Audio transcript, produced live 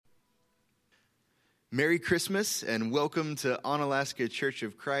Merry Christmas and welcome to Onalaska Church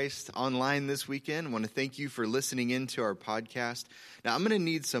of Christ online this weekend. I want to thank you for listening in to our podcast. Now, I'm going to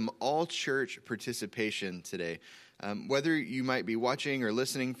need some all-church participation today. Whether you might be watching or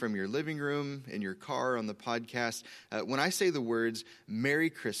listening from your living room, in your car, on the podcast, when I say the words, Merry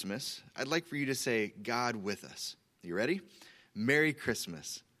Christmas, I'd like for you to say, God with us. You ready? Merry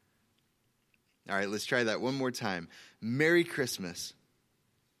Christmas. All right, let's try that one more time. Merry Christmas.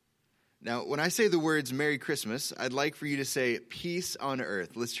 Now, when I say the words Merry Christmas, I'd like for you to say peace on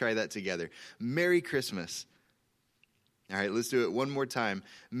earth. Let's try that together. Merry Christmas. All right, let's do it one more time.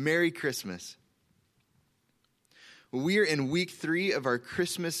 Merry Christmas. Well, we are in week 3 of our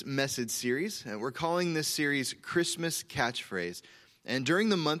Christmas message series, and we're calling this series Christmas Catchphrase. And during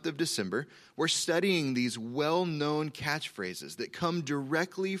the month of December, we're studying these well-known catchphrases that come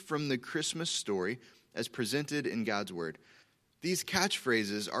directly from the Christmas story as presented in God's Word. These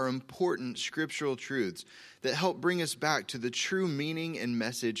catchphrases are important scriptural truths that help bring us back to the true meaning and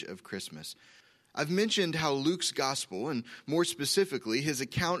message of Christmas. I've mentioned how Luke's gospel, and more specifically his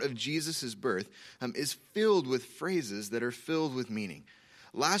account of Jesus' birth, is filled with phrases that are filled with meaning.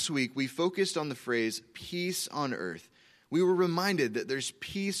 Last week, we focused on the phrase, peace on earth. We were reminded that there's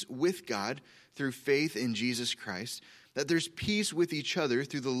peace with God through faith in Jesus Christ, that there's peace with each other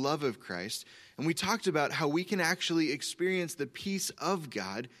through the love of Christ, and we talked about how we can actually experience the peace of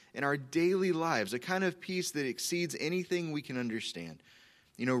God in our daily lives, a kind of peace that exceeds anything we can understand.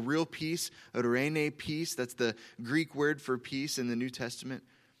 You know, real peace, orene peace, that's the Greek word for peace in the New Testament.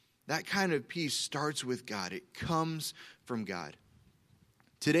 That kind of peace starts with God. It comes from God.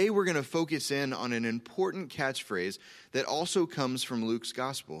 Today we're going to focus in on an important catchphrase that also comes from Luke's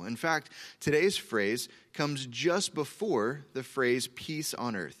gospel. In fact, today's phrase comes just before the phrase peace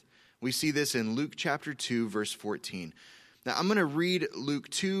on earth. We see this in Luke chapter 2, verse 14. Now, I'm going to read Luke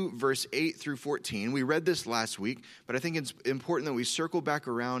 2, verse 8 through 14. We read this last week, but I think it's important that we circle back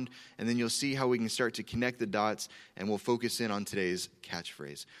around, and then you'll see how we can start to connect the dots, and we'll focus in on today's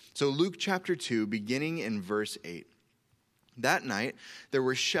catchphrase. So Luke chapter 2, beginning in verse 8. That night, there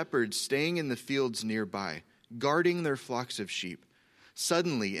were shepherds staying in the fields nearby, guarding their flocks of sheep.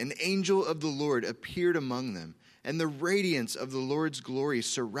 Suddenly, an angel of the Lord appeared among them, and the radiance of the Lord's glory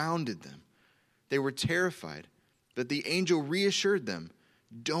surrounded them. They were terrified, but the angel reassured them.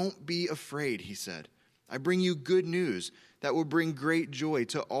 "Don't be afraid," he said. "I bring you good news that will bring great joy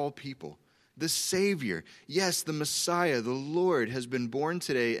to all people. The Savior, yes, the Messiah, the Lord, has been born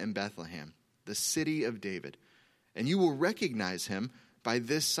today in Bethlehem, the city of David. And you will recognize him by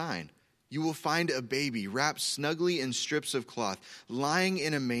this sign. You will find a baby wrapped snugly in strips of cloth, lying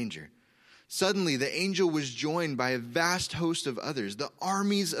in a manger." Suddenly, the angel was joined by a vast host of others, the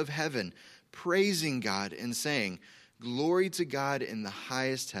armies of heaven, praising God and saying, "Glory to God in the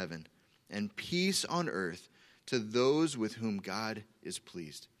highest heaven, and peace on earth to those with whom God is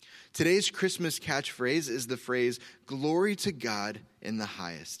pleased." Today's Christmas catchphrase is the phrase, "Glory to God in the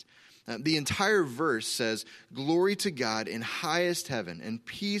highest." The entire verse says, "Glory to God in highest heaven, and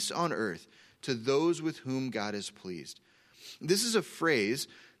peace on earth to those with whom God is pleased." This is a phrase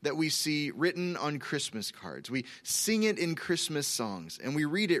that we see written on Christmas cards. We sing it in Christmas songs, and we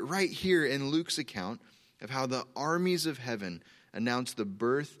read it right here in Luke's account of how the armies of heaven announced the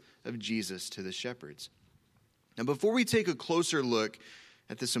birth of Jesus to the shepherds. Now, before we take a closer look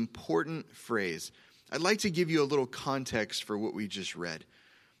at this important phrase, I'd like to give you a little context for what we just read.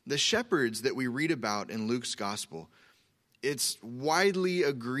 The shepherds that we read about in Luke's gospel, it's widely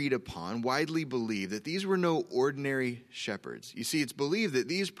agreed upon, widely believed that these were no ordinary shepherds. You see, it's believed that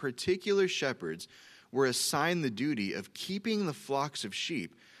these particular shepherds were assigned the duty of keeping the flocks of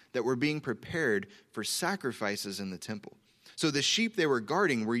sheep that were being prepared for sacrifices in the temple. So the sheep they were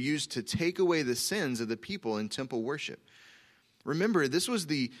guarding were used to take away the sins of the people in temple worship. Remember, this was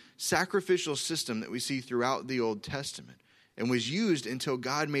the sacrificial system that we see throughout the Old Testament, and was used until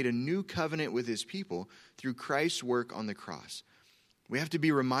God made a new covenant with his people through Christ's work on the cross. We have to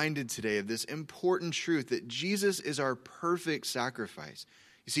be reminded today of this important truth that Jesus is our perfect sacrifice.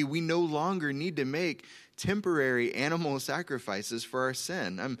 You see, we no longer need to make temporary animal sacrifices for our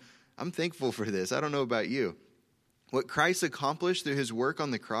sin. I'm thankful for this. I don't know about you. What Christ accomplished through his work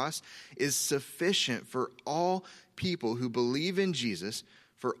on the cross is sufficient for all people who believe in Jesus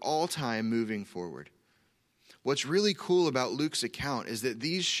for all time moving forward. What's really cool about Luke's account is that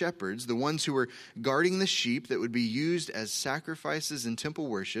these shepherds, the ones who were guarding the sheep that would be used as sacrifices in temple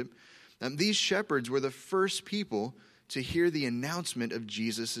worship, these shepherds were the first people to hear the announcement of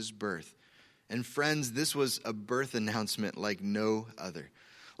Jesus' birth. And friends, this was a birth announcement like no other.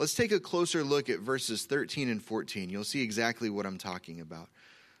 Let's take a closer look at verses 13 and 14. You'll see exactly what I'm talking about.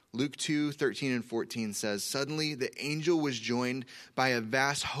 Luke 2:13 and 14 says, "Suddenly the angel was joined by a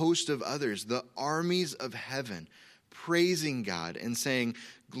vast host of others, the armies of heaven, praising God and saying,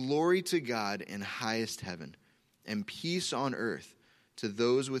 'Glory to God in highest heaven, and peace on earth to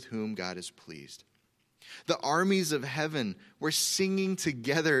those with whom God is pleased.'" The armies of heaven were singing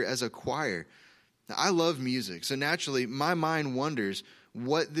together as a choir. Now, I love music, so naturally my mind wonders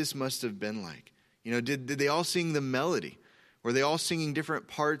what this must have been like. Did they all sing the melody? Were they all singing different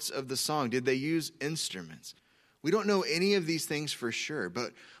parts of the song? Did they use instruments? We don't know any of these things for sure,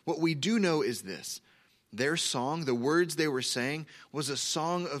 but what we do know is this. Their song, the words they were saying, was a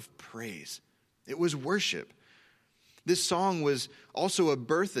song of praise. It was worship. This song was also a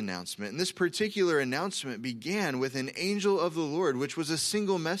birth announcement, and this particular announcement began with an angel of the Lord, which was a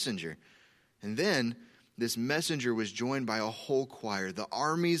single messenger. And then this messenger was joined by a whole choir, the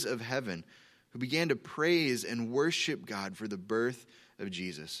armies of heaven, who began to praise and worship God for the birth of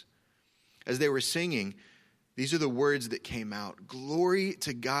Jesus. As they were singing, these are the words that came out: "Glory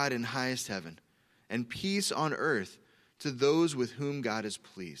to God in highest heaven, and peace on earth to those with whom God is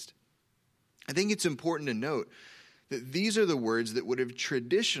pleased." I think it's important to note that these are the words that would have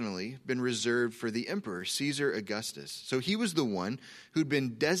traditionally been reserved for the emperor, Caesar Augustus. So he was the one who'd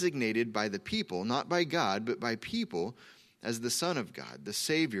been designated by the people, not by God, but by people, as the Son of God, the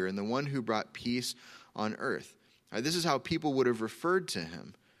Savior, and the one who brought peace on earth. This is how people would have referred to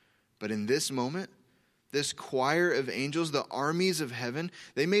him. But in this moment, this choir of angels, the armies of heaven,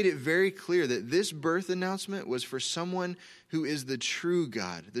 they made it very clear that this birth announcement was for someone who is the true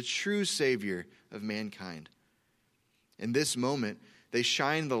God, the true Savior of mankind. In this moment, they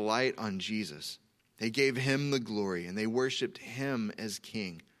shined the light on Jesus. They gave him the glory, and they worshiped him as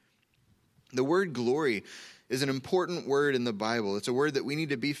king. The word glory is an important word in the Bible. It's a word that we need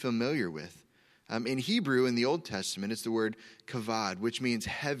to be familiar with. In Hebrew, in the Old Testament, it's the word kavod, which means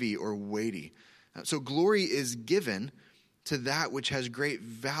heavy or weighty. So glory is given to that which has great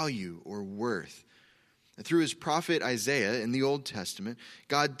value or worth. And through his prophet Isaiah in the Old Testament,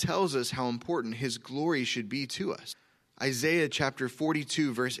 God tells us how important his glory should be to us. Isaiah chapter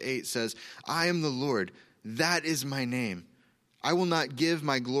 42, verse 8 says, "I am the Lord, that is my name. I will not give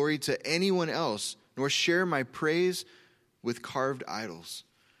my glory to anyone else, nor share my praise with carved idols."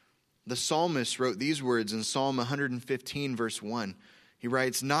 The psalmist wrote these words in Psalm 115, verse 1. He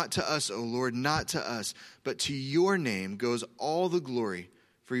writes, "Not to us, O Lord, not to us, but to your name goes all the glory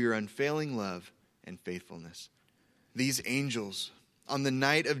for your unfailing love and faithfulness." These angels, on the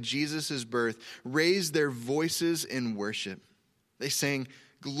night of Jesus' birth, raised their voices in worship. They sang,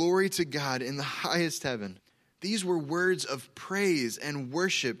 "Glory to God in the highest heaven." These were words of praise and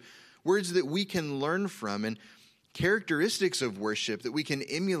worship, words that we can learn from, and characteristics of worship that we can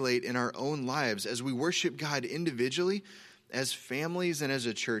emulate in our own lives as we worship God individually, as families, and as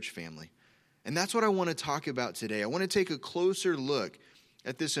a church family. And that's what I want to talk about today. I want to take a closer look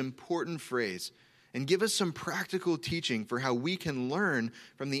at this important phrase and give us some practical teaching for how we can learn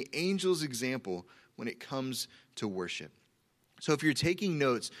from the angel's example when it comes to worship. So if you're taking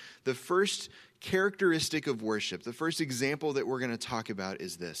notes, the first characteristic of worship, the first example that we're going to talk about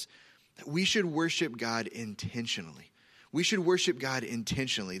is this: that we should worship God intentionally. We should worship God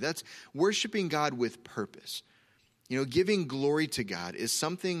intentionally. That's worshiping God with purpose. Giving glory to God is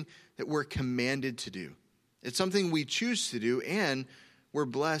something that we're commanded to do. It's something we choose to do, and we're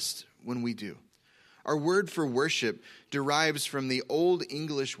blessed when we do. Our word for worship derives from the Old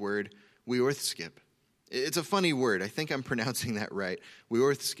English word "weorthskip." It's a funny word. I think I'm pronouncing that right.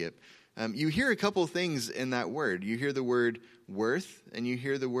 Weorthskip. You hear a couple things in that word. You hear the word worth, and you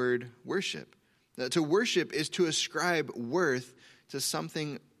hear the word worship. To worship is to ascribe worth to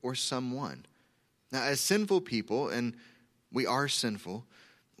something or someone. Now, as sinful people, and we are sinful,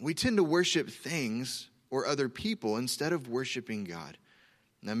 we tend to worship things or other people instead of worshiping God.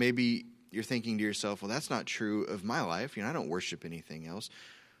 Now, maybe you're thinking to yourself, well, that's not true of my life. I don't worship anything else.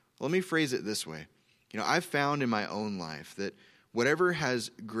 Let me phrase it this way. I've found in my own life that whatever has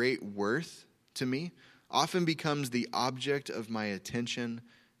great worth to me often becomes the object of my attention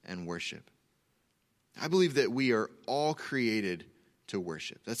and worship. I believe that we are all created to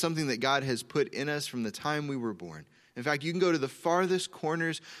worship. That's something that God has put in us from the time we were born. In fact, you can go to the farthest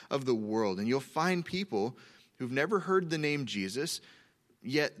corners of the world and you'll find people who've never heard the name Jesus,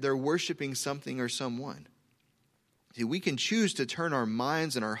 yet they're worshiping something or someone. See, we can choose to turn our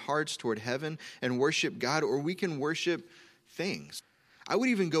minds and our hearts toward heaven and worship God, or we can worship things. I would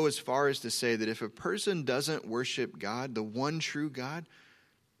even go as far as to say that if a person doesn't worship God, the one true God,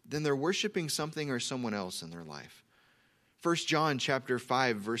 then they're worshiping something or someone else in their life. 1 John chapter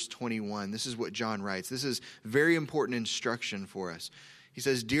 5, verse 21, this is what John writes. This is very important instruction for us. He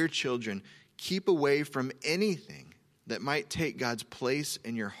says, "Dear children, keep away from anything that might take God's place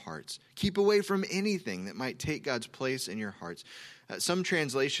in your hearts." Keep away from anything that might take God's place in your hearts. Some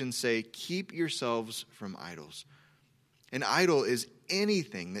translations say, "Keep yourselves from idols." An idol is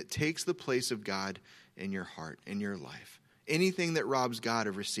anything that takes the place of God in your heart, in your life. Anything that robs God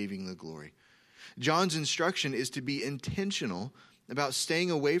of receiving the glory. John's instruction is to be intentional about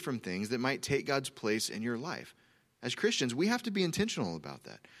staying away from things that might take God's place in your life. As Christians, we have to be intentional about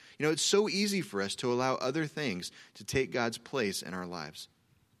that. You know, it's so easy for us to allow other things to take God's place in our lives.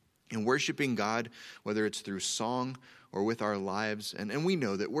 In worshiping God, whether it's through song or with our lives, and we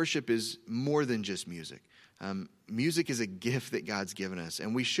know that worship is more than just music. Music is a gift that God's given us,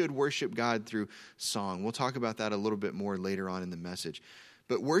 and we should worship God through song. We'll talk about that a little bit more later on in the message.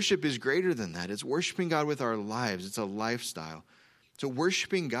 But worship is greater than that. It's worshiping God with our lives. It's a lifestyle. So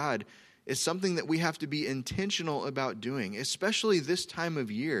worshiping God is something that we have to be intentional about doing, especially this time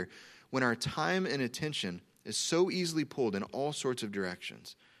of year when our time and attention is so easily pulled in all sorts of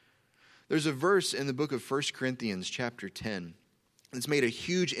directions. There's a verse in the book of 1 Corinthians chapter 10 that's made a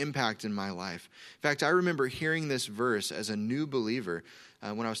huge impact in my life. In fact, I remember hearing this verse as a new believer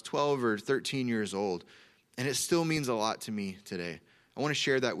when I was 12 or 13 years old, and it still means a lot to me today. I want to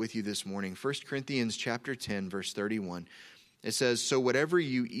share that with you this morning. 1 Corinthians chapter 10, verse 31. It says, "So whatever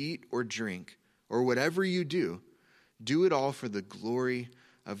you eat or drink, or whatever you do, do it all for the glory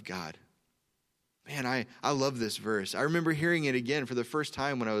of God." Man, I love this verse. I remember hearing it again for the first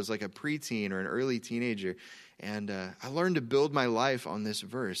time when I was like a preteen or an early teenager, and I learned to build my life on this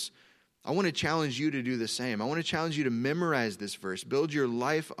verse. I want to challenge you to do the same. I want to challenge you to memorize this verse, build your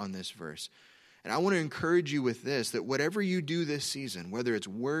life on this verse. And I want to encourage you with this, that whatever you do this season, whether it's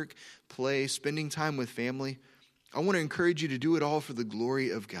work, play, spending time with family, I want to encourage you to do it all for the glory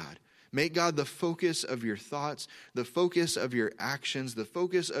of God. Make God the focus of your thoughts, the focus of your actions, the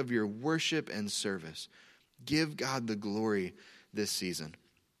focus of your worship and service. Give God the glory this season.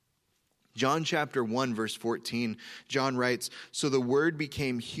 John chapter 1, verse 14, John writes, "So the Word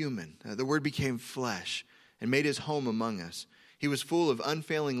became human, the Word became flesh, and made his home among us. He was full of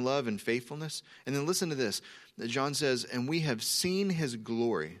unfailing love and faithfulness." And then listen to this. John says, "And we have seen his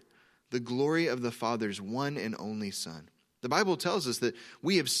glory, the glory of the Father's one and only Son." The Bible tells us that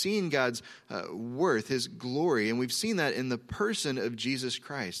we have seen God's worth, his glory, and we've seen that in the person of Jesus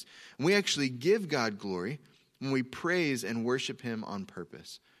Christ. And we actually give God glory when we praise and worship him on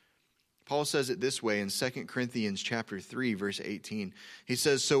purpose. Paul says it this way in 2 Corinthians chapter 3, verse 18. He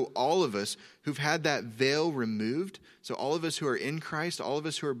says, "So all of us who've had that veil removed," so all of us who are in Christ, all of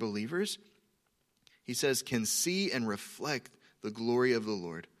us who are believers, he says, "can see and reflect the glory of the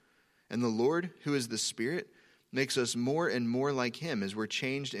Lord. And the Lord, who is the Spirit, makes us more and more like him as we're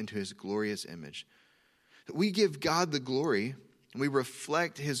changed into his glorious image." We give God the glory, and we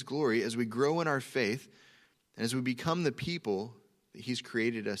reflect his glory as we grow in our faith and as we become the people that he's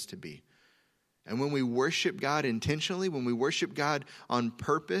created us to be. And when we worship God intentionally, when we worship God on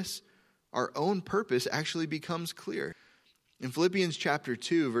purpose, our own purpose actually becomes clear. In Philippians chapter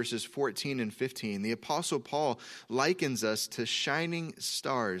 2, verses 14 and 15, the Apostle Paul likens us to shining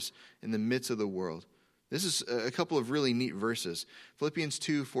stars in the midst of the world. This is a couple of really neat verses. Philippians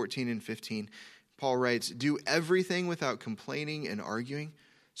 2, 14 and 15, Paul writes, "Do everything without complaining and arguing,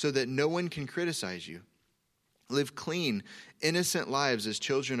 so that no one can criticize you. Live clean, innocent lives as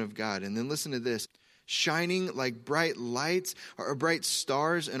children of God." And then listen to this. "Shining like bright lights or bright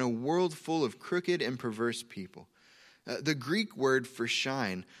stars in a world full of crooked and perverse people." The Greek word for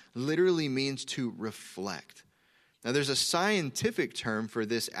shine literally means to reflect. Now, there's a scientific term for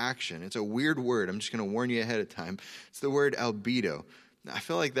this action. It's a weird word. I'm just going to warn you ahead of time. It's the word albedo. I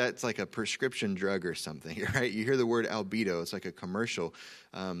feel like that's like a prescription drug or something, right? You hear the word albedo. It's like a commercial.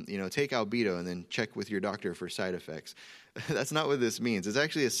 Take albedo and then check with your doctor for side effects. That's not what this means. It's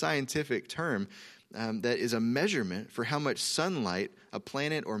actually a scientific term that is a measurement for how much sunlight a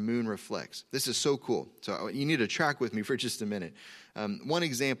planet or moon reflects. This is so cool. So you need to track with me for just a minute. One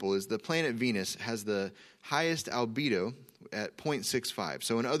example is the planet Venus has the highest albedo at 0.65.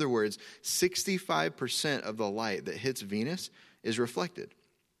 So in other words, 65% of the light that hits Venus is reflected.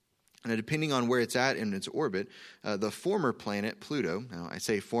 And depending on where it's at in its orbit, the former planet, Pluto, now I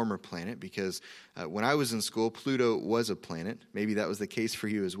say former planet because when I was in school, Pluto was a planet. Maybe that was the case for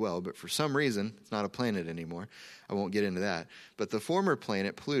you as well, but for some reason, it's not a planet anymore. I won't get into that. But the former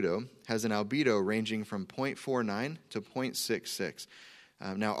planet, Pluto, has an albedo ranging from 0.49 to 0.66.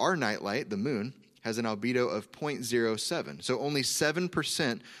 Now, our nightlight, the moon, has an albedo of 0.07. So only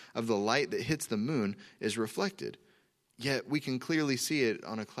 7% of the light that hits the moon is reflected. Yet we can clearly see it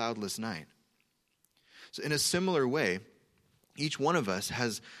on a cloudless night. So in a similar way, Each one of us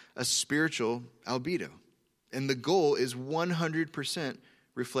has a spiritual albedo, and the goal is 100%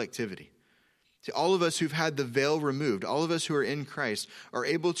 reflectivity. See, all of us who've had the veil removed, all of us who are in Christ, are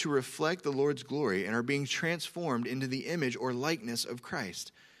able to reflect the Lord's glory and are being transformed into the image or likeness of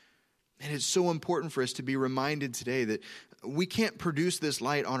Christ. And it's so important for us to be reminded today that we can't produce this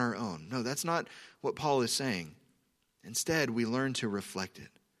light on our own. No, that's not what Paul is saying. Instead, we learn to reflect it.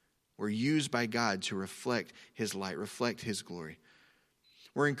 We're used by God to reflect his light, reflect his glory.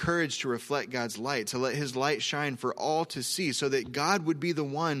 We're encouraged to reflect God's light, to let his light shine for all to see so that God would be the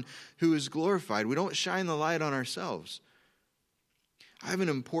one who is glorified. We don't shine the light on ourselves. I have an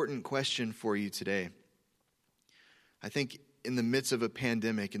important question for you today. I think in the midst of a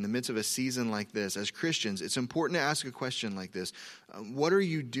pandemic, in the midst of a season like this, as Christians, it's important to ask a question like this. What are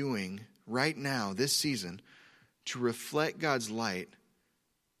you doing right now, this season, to reflect God's light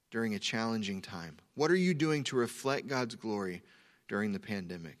during a challenging time? What are you doing to reflect God's glory during the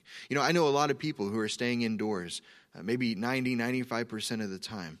pandemic? You know, I know a lot of people who are staying indoors, maybe 95% of the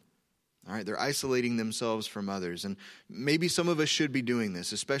time. All right, they're isolating themselves from others. And maybe some of us should be doing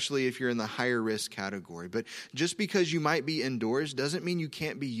this, especially if you're in the higher risk category. But just because you might be indoors doesn't mean you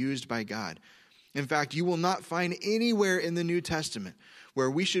can't be used by God. In fact, you will not find anywhere in the New Testament where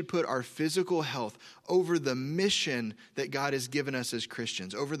we should put our physical health over the mission that God has given us as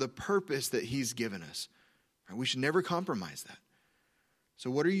Christians, over the purpose that he's given us. We should never compromise that. So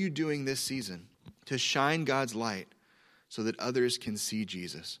what are you doing this season to shine God's light so that others can see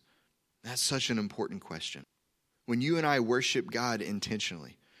Jesus? That's such an important question. When you and I worship God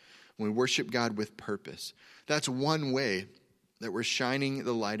intentionally, when we worship God with purpose, that's one way that we're shining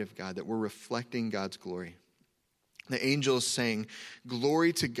the light of God, that we're reflecting God's glory. The angels sang,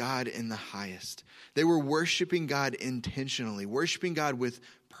 "Glory to God in the highest." They were worshiping God intentionally, worshiping God with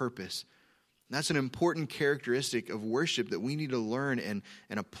purpose. And that's an important characteristic of worship that we need to learn and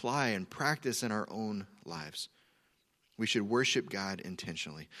apply and practice in our own lives. We should worship God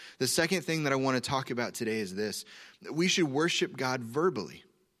intentionally. The second thing that I want to talk about today is this. We should worship God verbally.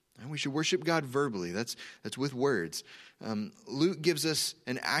 We should worship God verbally. That's with words. Luke gives us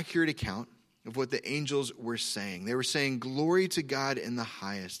an accurate account of what the angels were saying. They were saying, "Glory to God in the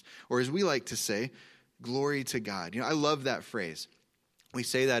highest," or as we like to say, "Glory to God." You know, I love that phrase. We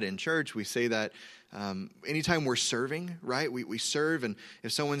say that in church. We say that anytime we're serving, right? We serve, and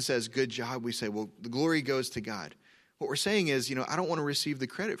if someone says, "Good job," we say, "Well, the glory goes to God." What we're saying is, you know, I don't want to receive the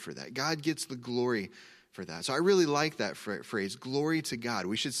credit for that. God gets the glory for that. So I really like that phrase, "Glory to God."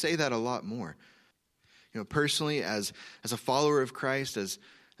 We should say that a lot more. You know, personally, as a follower of Christ, as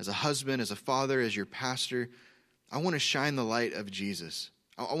a husband, as a father, as your pastor, I want to shine the light of Jesus.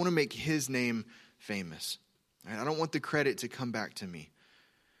 I want to make his name famous. Right? I don't want the credit to come back to me.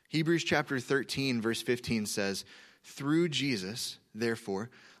 Hebrews chapter 13, verse 15 says, "Through Jesus,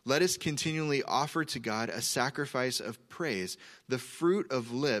 therefore, let us continually offer to God a sacrifice of praise, the fruit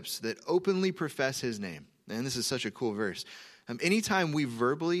of lips that openly profess his name." And this is such a cool verse. Anytime we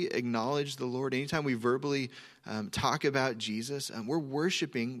verbally acknowledge the Lord, anytime we verbally talk about Jesus, we're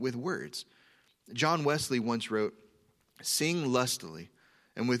worshiping with words. John Wesley once wrote, "Sing lustily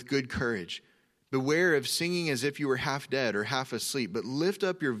and with good courage. Beware of singing as if you were half dead or half asleep, but lift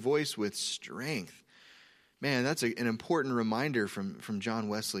up your voice with strength." Man, that's an important reminder from John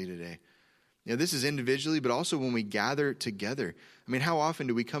Wesley today. You know, this is individually, but also when we gather together. I mean, how often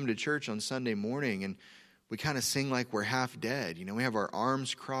do we come to church on Sunday morning and we kind of sing like we're half dead? You know, we have our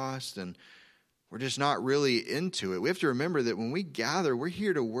arms crossed and we're just not really into it. We have to remember that when we gather, we're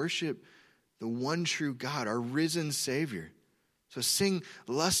here to worship the one true God, our risen Savior. So sing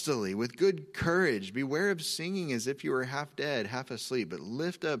lustily with good courage. Beware of singing as if you were half dead, half asleep, but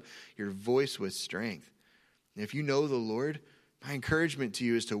lift up your voice with strength. And if you know the Lord, my encouragement to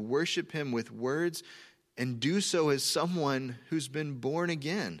you is to worship him with words and do so as someone who's been born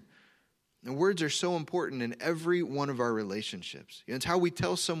again. And words are so important in every one of our relationships. It's how we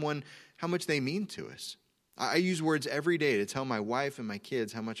tell someone how much they mean to us. I use words every day to tell my wife and my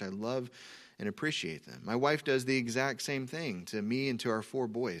kids how much I love and appreciate them. My wife does the exact same thing to me and to our 4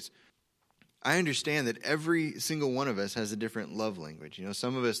 boys. I understand that every single one of us has a different love language. You know,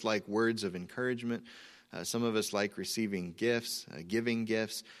 some of us like words of encouragement. Some of us like receiving gifts, giving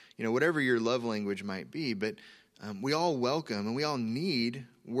gifts, you know, whatever your love language might be. But we all welcome and we all need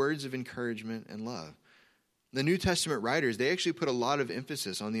words of encouragement and love. The New Testament writers, they actually put a lot of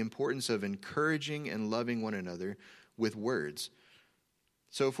emphasis on the importance of encouraging and loving one another with words.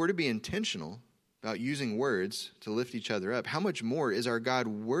 So if we're to be intentional about using words to lift each other up, how much more is our God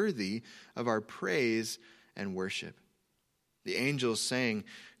worthy of our praise and worship? The angels sang,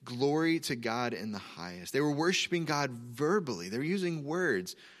 "Glory to God in the highest." They were worshiping God verbally. They were using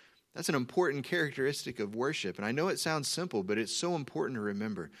words. That's an important characteristic of worship. And I know it sounds simple, but it's so important to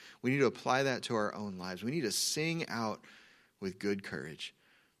remember. We need to apply that to our own lives. We need to sing out with good courage.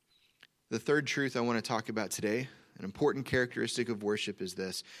 The third truth I want to talk about today, an important characteristic of worship, is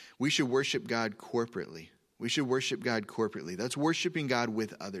this: we should worship God corporately. We should worship God corporately. That's worshiping God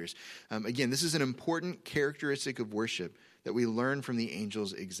with others. Again, this is an important characteristic of worship that we learn from the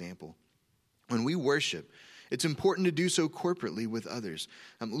angels' example. When we worship, it's important to do so corporately with others.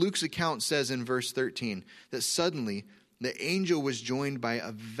 Luke's account says in verse 13 that suddenly the angel was joined by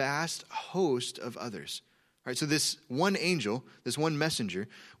a vast host of others. All right, so this one angel, this one messenger,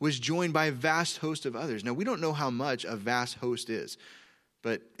 was joined by a vast host of others. Now, we don't know how much a vast host is,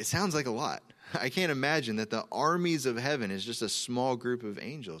 but it sounds like a lot. I can't imagine that the armies of heaven is just a small group of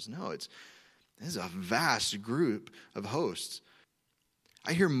angels. No, this is a vast group of hosts.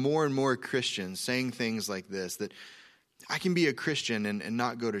 I hear more and more Christians saying things like this, that I can be a Christian and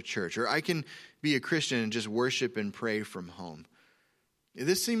not go to church, or I can be a Christian and just worship and pray from home.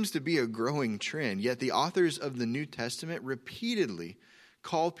 This seems to be a growing trend, yet the authors of the New Testament repeatedly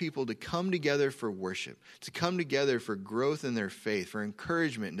call people to come together for worship, to come together for growth in their faith, for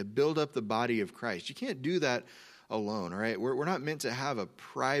encouragement, and to build up the body of Christ. You can't do that alone, all right? We're not meant to have a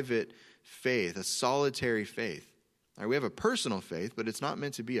private faith, a solitary faith. All right, we have a personal faith, but it's not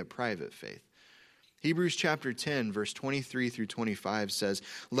meant to be a private faith. Hebrews chapter 10, verse 23 through 25 says,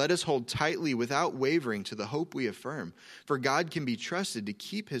 "Let us hold tightly without wavering to the hope we affirm, for God can be trusted to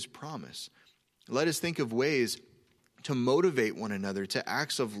keep his promise. Let us think of ways to motivate one another to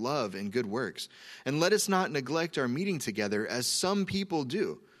acts of love and good works. And let us not neglect our meeting together as some people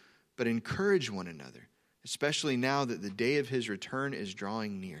do, but encourage one another, especially now that the day of his return is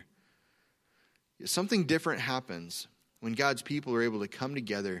drawing near." Something different happens when God's people are able to come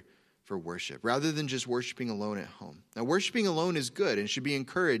together for worship, rather than just worshiping alone at home. Now, worshiping alone is good and should be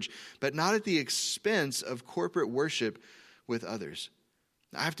encouraged, but not at the expense of corporate worship with others.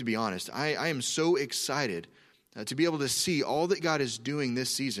 I have to be honest, I am so excited to be able to see all that God is doing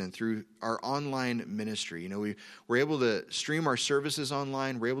this season through our online ministry. You know, we're able to stream our services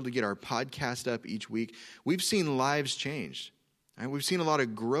online. We're able to get our podcast up each week. We've seen lives changed. Right? We've seen a lot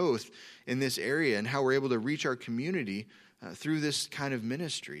of growth in this area and how we're able to reach our community through this kind of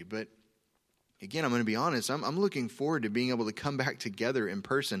ministry. But again, I'm going to be honest, I'm looking forward to being able to come back together in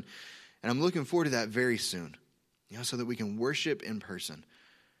person. And I'm looking forward to that very soon, so that we can worship in person.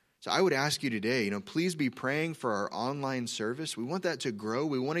 So I would ask you today, please be praying for our online service. We want that to grow.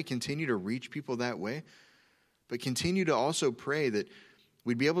 We want to continue to reach people that way. But continue to also pray that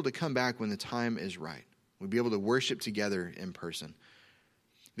we'd be able to come back when the time is right. We'd be able to worship together in person.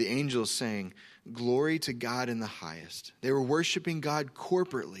 The angels sang, "Glory to God in the highest." They were worshiping God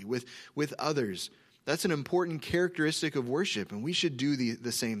corporately with others. That's an important characteristic of worship, and we should do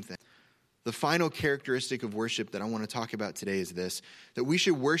the same thing. The final characteristic of worship that I want to talk about today is this, that we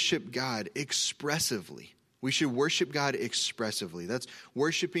should worship God expressively. We should worship God expressively. That's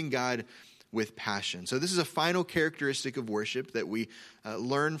worshiping God with passion. So this is a final characteristic of worship that we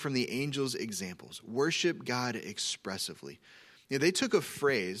learn from the angels' examples. Worship God expressively. They took a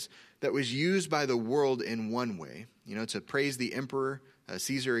phrase that was used by the world in one way, to praise the emperor,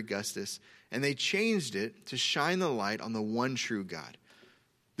 Caesar Augustus, and they changed it to shine the light on the one true God.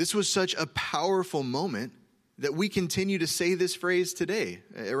 This was such a powerful moment that we continue to say this phrase today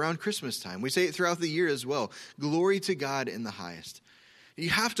around Christmas time. We say it throughout the year as well. Glory to God in the highest. You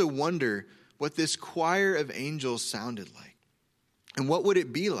have to wonder what this choir of angels sounded like. And what would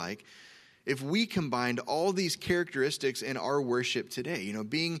it be like if we combined all these characteristics in our worship today?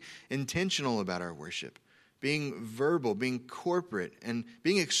 Being intentional about our worship, being verbal, being corporate, and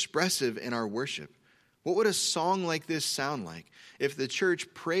being expressive in our worship. What would a song like this sound like if the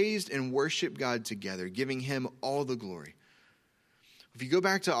church praised and worshiped God together, giving him all the glory? If you go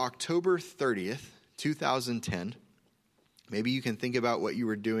back to October 30th, 2010, maybe you can think about what you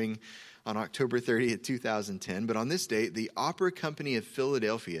were doing on October 30th, 2010. But on this date, the Opera Company of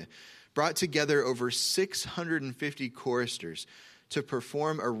Philadelphia brought together over 650 choristers to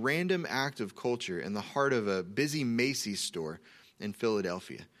perform a random act of culture in the heart of a busy Macy's store in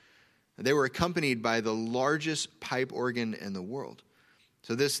Philadelphia. They were accompanied by the largest pipe organ in the world.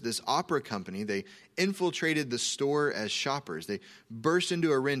 So this opera company, they infiltrated the store as shoppers. They burst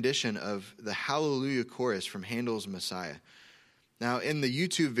into a rendition of the Hallelujah chorus from Handel's Messiah. Now, in the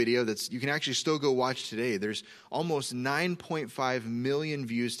YouTube video you can actually still go watch today, there's almost 9.5 million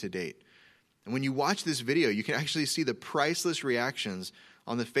views to date. And when you watch this video, you can actually see the priceless reactions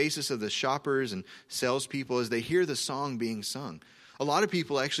on the faces of the shoppers and salespeople as they hear the song being sung. A lot of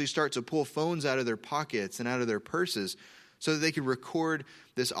people actually start to pull phones out of their pockets and out of their purses so that they could record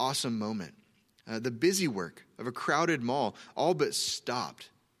this awesome moment. The busy work of a crowded mall all but stopped,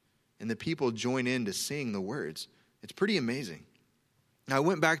 and the people join in to sing the words. It's pretty amazing. I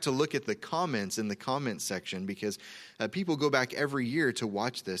went back to look at the comments in the comments section because people go back every year to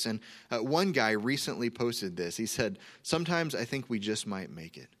watch this. And one guy recently posted this. He said, "Sometimes I think we just might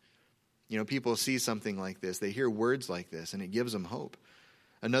make it." You know, people see something like this. They hear words like this, and it gives them hope.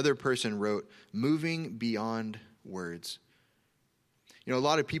 Another person wrote, "Moving beyond words." You know, a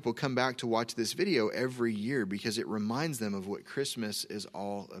lot of people come back to watch this video every year because it reminds them of what Christmas is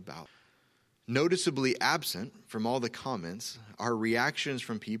all about. Noticeably absent from all the comments are reactions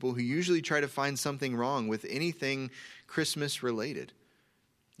from people who usually try to find something wrong with anything Christmas related.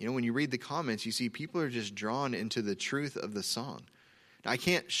 You know, when you read the comments, you see people are just drawn into the truth of the song. Now, I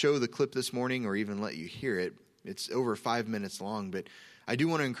can't show the clip this morning or even let you hear it. It's over 5 minutes long, but I do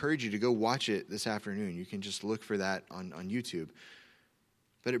want to encourage you to go watch it this afternoon. You can just look for that on YouTube.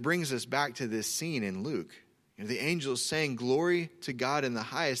 But it brings us back to this scene in Luke. You know, the angels saying, "Glory to God in the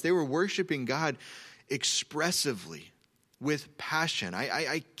highest." They were worshiping God expressively with passion.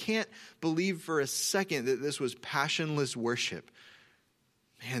 I can't believe for a second that this was passionless worship.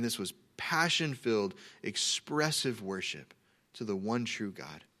 Man, this was passion-filled, expressive worship to the one true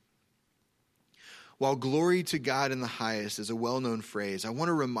God. While "glory to God in the highest" is a well-known phrase, I want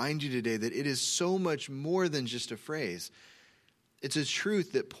to remind you today that it is so much more than just a phrase. It's a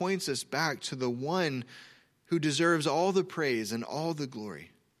truth that points us back to the one who deserves all the praise and all the glory.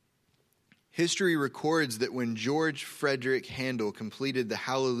 History records that when George Frederick Handel completed the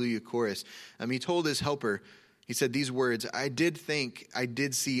Hallelujah chorus, he told his helper, he said these words, "I did think I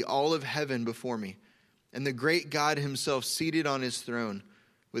did see all of heaven before me, and the great God himself seated on his throne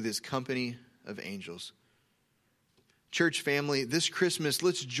with his company of angels." Church family, this Christmas,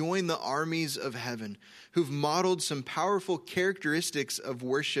 let's join the armies of heaven who've modeled some powerful characteristics of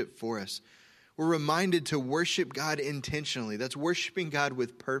worship for us. We're reminded to worship God intentionally. That's worshiping God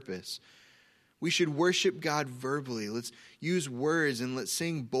with purpose. We should worship God verbally. Let's use words and let's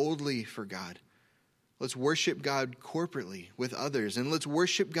sing boldly for God. Let's worship God corporately with others, and let's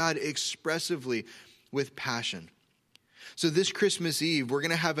worship God expressively with passion. So this Christmas Eve, we're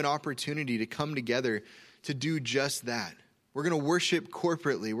going to have an opportunity to come together to do just that. We're going to worship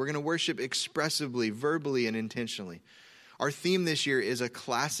corporately. We're going to worship expressively, verbally, and intentionally. Our theme this year is a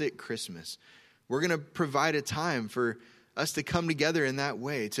classic Christmas. We're going to provide a time for us to come together in that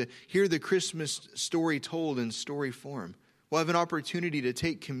way, to hear the Christmas story told in story form. We'll have an opportunity to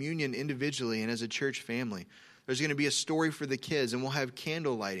take communion individually and as a church family. There's going to be a story for the kids, and we'll have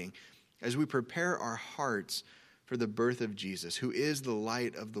candle lighting as we prepare our hearts for the birth of Jesus, who is the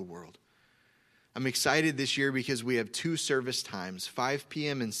light of the world. I'm excited this year because we have 2 service times, 5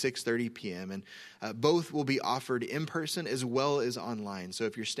 p.m. and 6:30 p.m., and both will be offered in person as well as online. So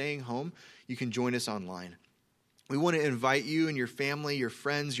if you're staying home, you can join us online. We want to invite you and your family, your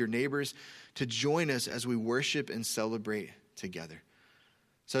friends, your neighbors to join us as we worship and celebrate together.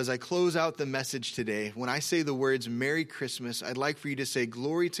 So as I close out the message today, when I say the words Merry Christmas, I'd like for you to say,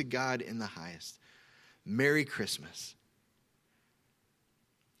 "Glory to God in the highest." Merry Christmas.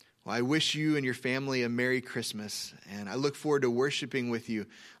 Well, I wish you and your family a Merry Christmas, and I look forward to worshiping with you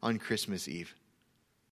on Christmas Eve.